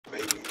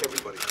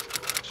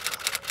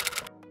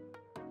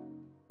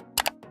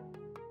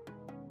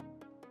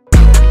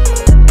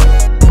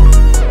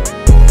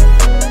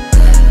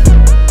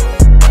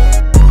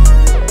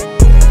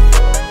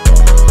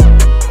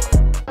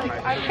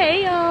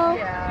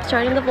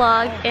starting the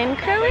vlog in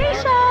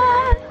Croatia.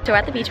 So we're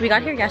at the beach. We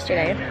got here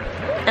yesterday.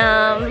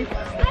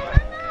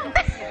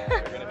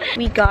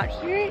 We got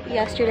here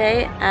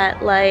yesterday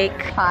at like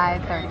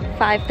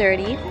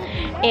 5:30,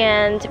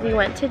 and we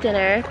went to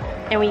dinner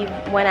and we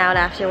went out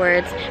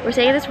afterwards. We're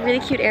staying at this really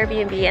cute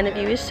Airbnb and the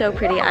view is so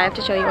pretty. I have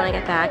to show you when I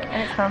get back.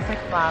 And it smells like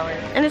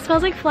flowers. And it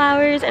smells like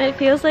flowers and it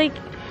feels like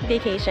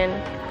vacation,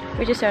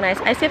 which is so nice.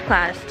 I skipped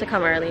class to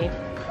come early.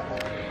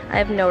 I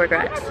have no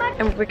regrets.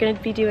 And we're gonna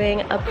be doing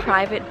a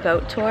private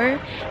boat tour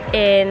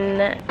in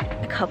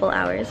a couple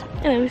hours.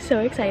 And I'm so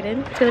excited.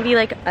 It's gonna be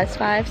like us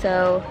 5,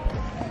 so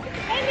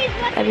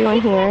everyone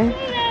here.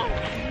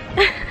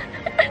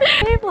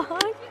 Hey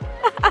vlog.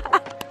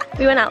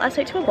 We went out last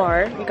night to a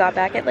bar. We got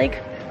back at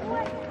like,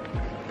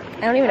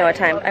 I don't even know what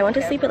time. I went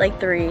to sleep at like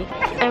 3.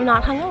 I'm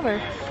not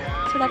hungover,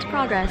 so that's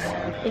progress.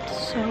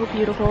 It's so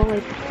beautiful,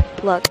 like,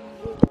 look.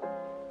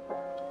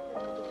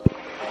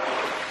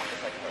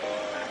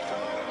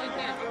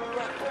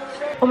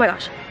 Oh my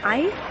gosh,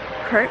 I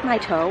hurt my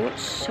toe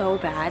so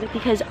bad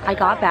because I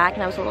got back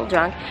and I was a little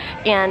drunk,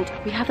 and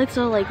we have like this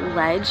little like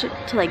ledge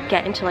to like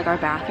get into like our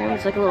bathroom.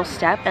 It's like a little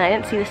step, and I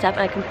didn't see the step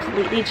and I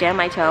completely jammed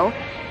my toe.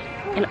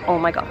 And oh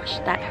my gosh,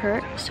 that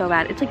hurt so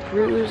bad. It's like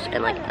bruised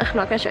and like, I'm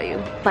not gonna show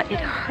you, but it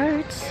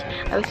hurts.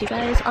 I will see you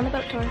guys on the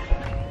boat tour.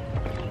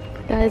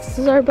 Guys, this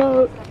is our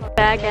boat.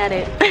 Back at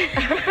it.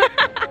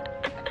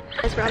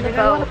 Guys, we're on the boat.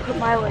 I want to put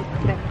my leg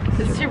there.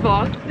 This is your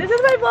vlog? This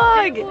is my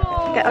vlog!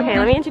 Okay,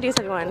 let me introduce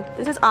everyone.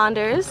 This is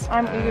Anders.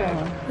 I'm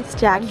Eva. It's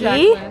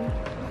Jackie.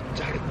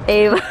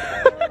 Ava.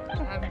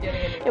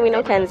 And we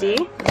know Kenzie.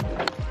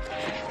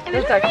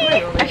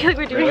 I feel like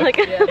we're doing like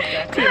a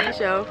TV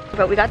show.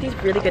 But we got these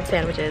really good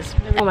sandwiches.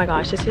 Oh my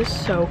gosh, this is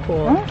so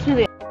cool. I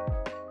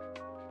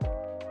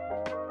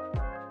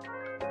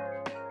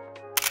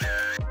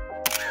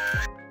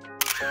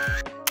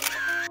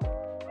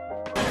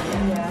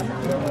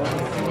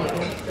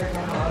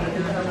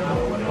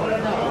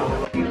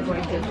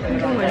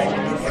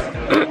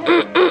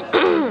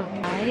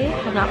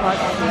have not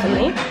vlogged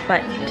recently,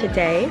 but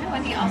today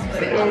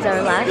is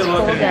our last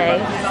full day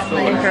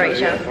in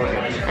Croatia.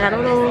 I had a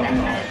little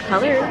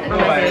color on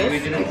my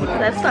face.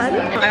 That's fun.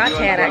 I got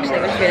tan actually,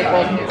 which is really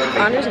cool.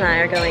 Anders and I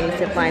are going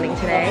ziplining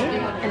today,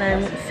 and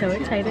I'm so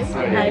excited.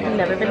 I've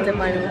never been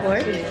ziplining before.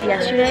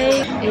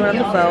 Yesterday, we went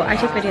on the boat. I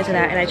took videos of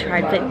that, and I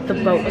tried, but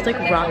the boat was like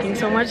rocking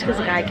so much because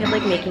the guy kept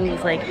like making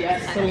these like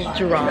little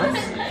drops,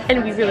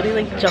 and we were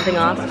literally like jumping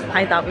off.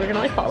 I thought we were gonna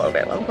like fall over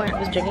at one point. I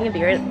was drinking a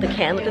beer, and the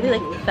can literally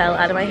like fell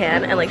out of my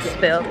hand and like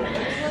spilled.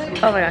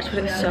 Oh my gosh, but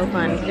it was so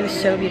fun. It was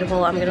so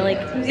beautiful. I'm gonna like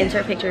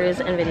insert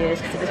pictures and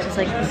videos because it was just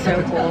like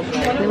so cool.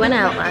 We went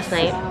out last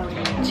night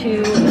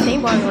to the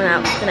same bar we went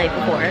out the night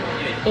before,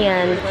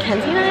 and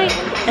Kenzie and I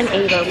and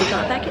Ava, we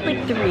got back at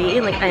like 3,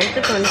 and like I ended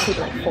up going to sleep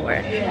at like 4,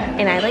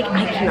 and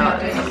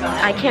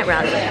I can't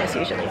rally like this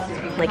usually,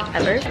 like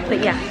ever.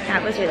 But yeah,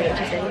 that was really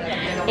interesting.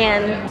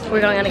 And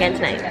we're going out again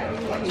tonight,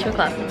 2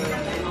 o'clock.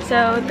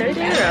 So 3rd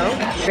day in a row,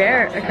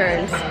 rare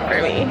occurrence for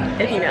me,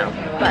 if you know.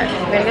 But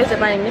we're gonna go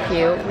ziplining in a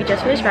few. We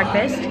just finished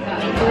breakfast. It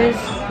was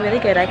really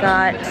good. I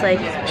got like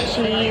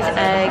cheese,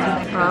 egg,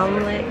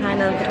 omelet,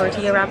 kind of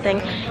tortilla wrap thing,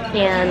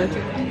 and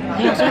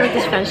I also had like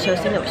this French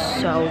toast thing that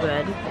was so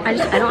good. I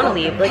don't want to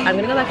leave. Like I'm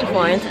gonna go back to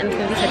Florence, and it's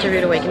gonna be such a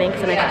rude awakening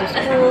because then I have to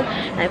do school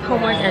and I have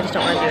homework, and I just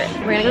don't want to do it.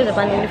 We're gonna go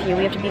ziplining in a few.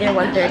 We have to be there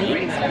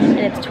 1:30, and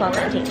it's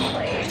 12:15.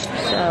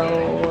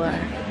 So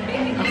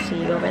I'll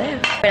see you over there.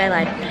 But I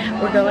lied.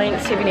 We're going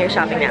souvenir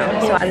shopping now.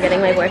 So I'm getting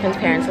my boyfriend's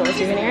parents a little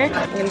souvenir.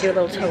 I'm gonna do a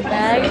little tote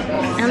bag.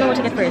 I don't know what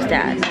to get for his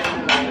dad.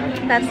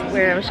 That's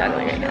where I'm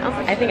struggling right now.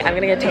 I think I'm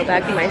gonna get a tote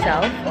bag for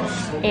myself.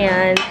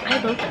 And I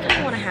both kind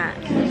of want a hat.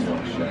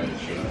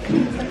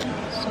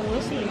 So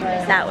we'll see.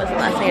 That was the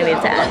last thing I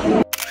needed to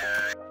add.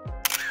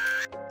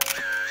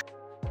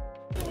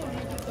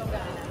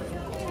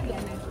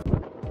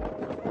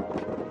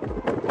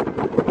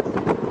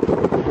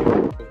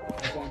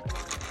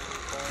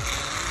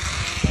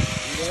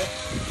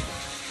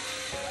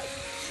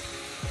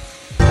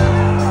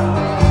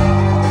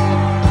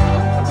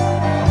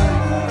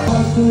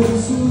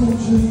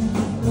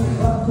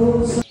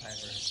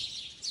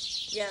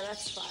 Yeah,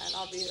 that's fine.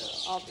 I'll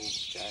be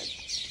good.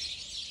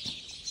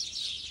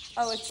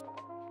 Oh, it's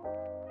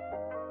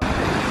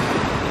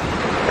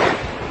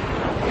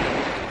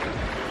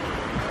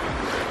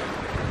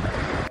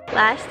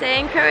last day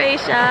in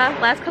Croatia.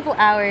 Last couple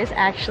hours,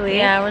 actually.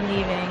 Yeah, we're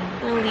leaving.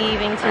 We're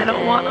leaving today. I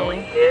don't want to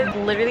leave. It's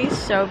literally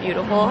so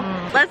beautiful.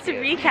 Let's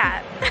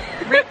recap.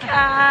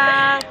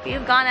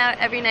 We've gone out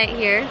every night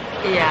here.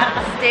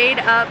 Yeah. Stayed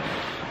up.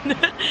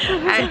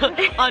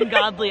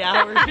 Ungodly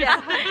hours.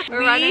 Yeah. We're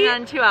running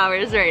on 2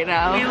 hours right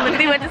now. We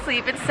literally went to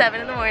sleep at 7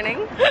 in the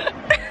morning. It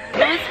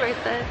was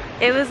worth it.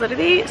 It was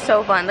literally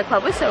so fun. The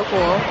club was so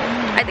cool.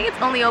 I think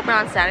it's only open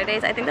on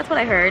Saturdays. I think that's what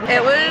I heard.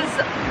 It was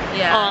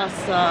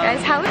awesome.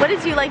 Guys, what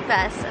did you like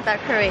best about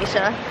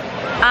Croatia?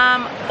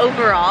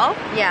 Overall?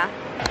 Yeah.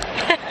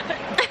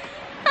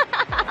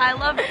 I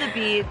loved the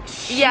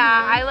beach.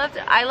 Yeah,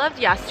 I loved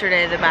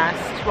yesterday the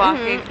best.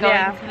 Walking,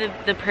 going to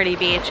the pretty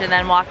beach and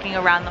then walking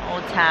around the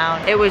old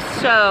town. It was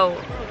so,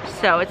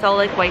 it's all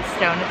like white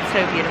stone. It's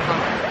so beautiful.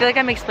 I feel like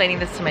I'm explaining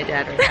this to my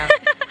dad right now.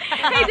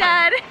 Hey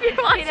Dad, if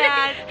you're watching.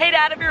 Hey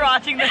Dad, if you're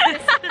watching this.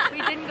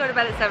 We didn't go to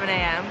bed at 7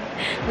 a.m.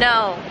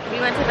 No, we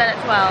went to bed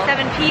at 12.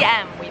 7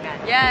 p.m. we met.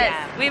 Yes.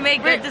 Yeah. We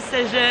made good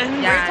decisions.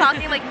 Yeah. We're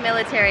talking like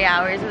military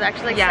hours. It was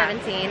actually like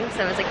 17,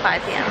 so it was like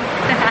 5 p.m.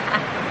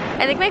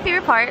 I think my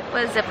favorite part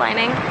was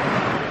ziplining.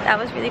 That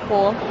was really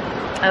cool.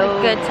 Oh.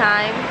 A good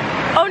time.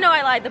 Oh no,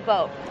 I lied, the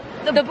boat.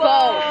 The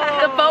boat.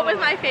 The boat was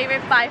my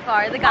favorite by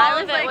far. The guy all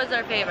was of it like, was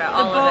our favorite. The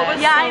all boat of it.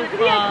 was yeah, so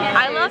fun.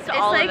 I loved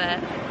all of it.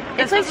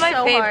 It's This like was my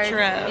so favorite hard.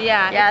 trip.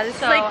 Yeah, this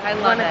is like I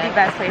love one of the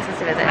best places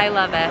to visit. I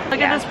love it. Look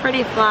at this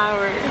pretty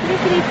flower. Look at the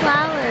pretty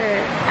flower.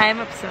 I am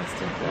obsessed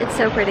with it. It's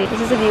so pretty.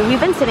 This is a view. We've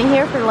been sitting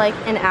here for like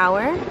an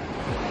hour.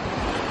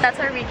 That's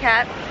our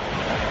recap.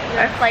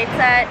 Our flight's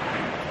at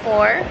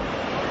 4.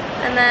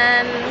 And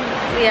then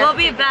we'll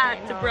be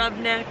back to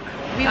Brubnik.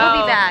 We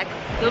will be back.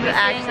 You'll be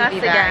seeing us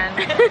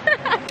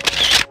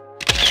again.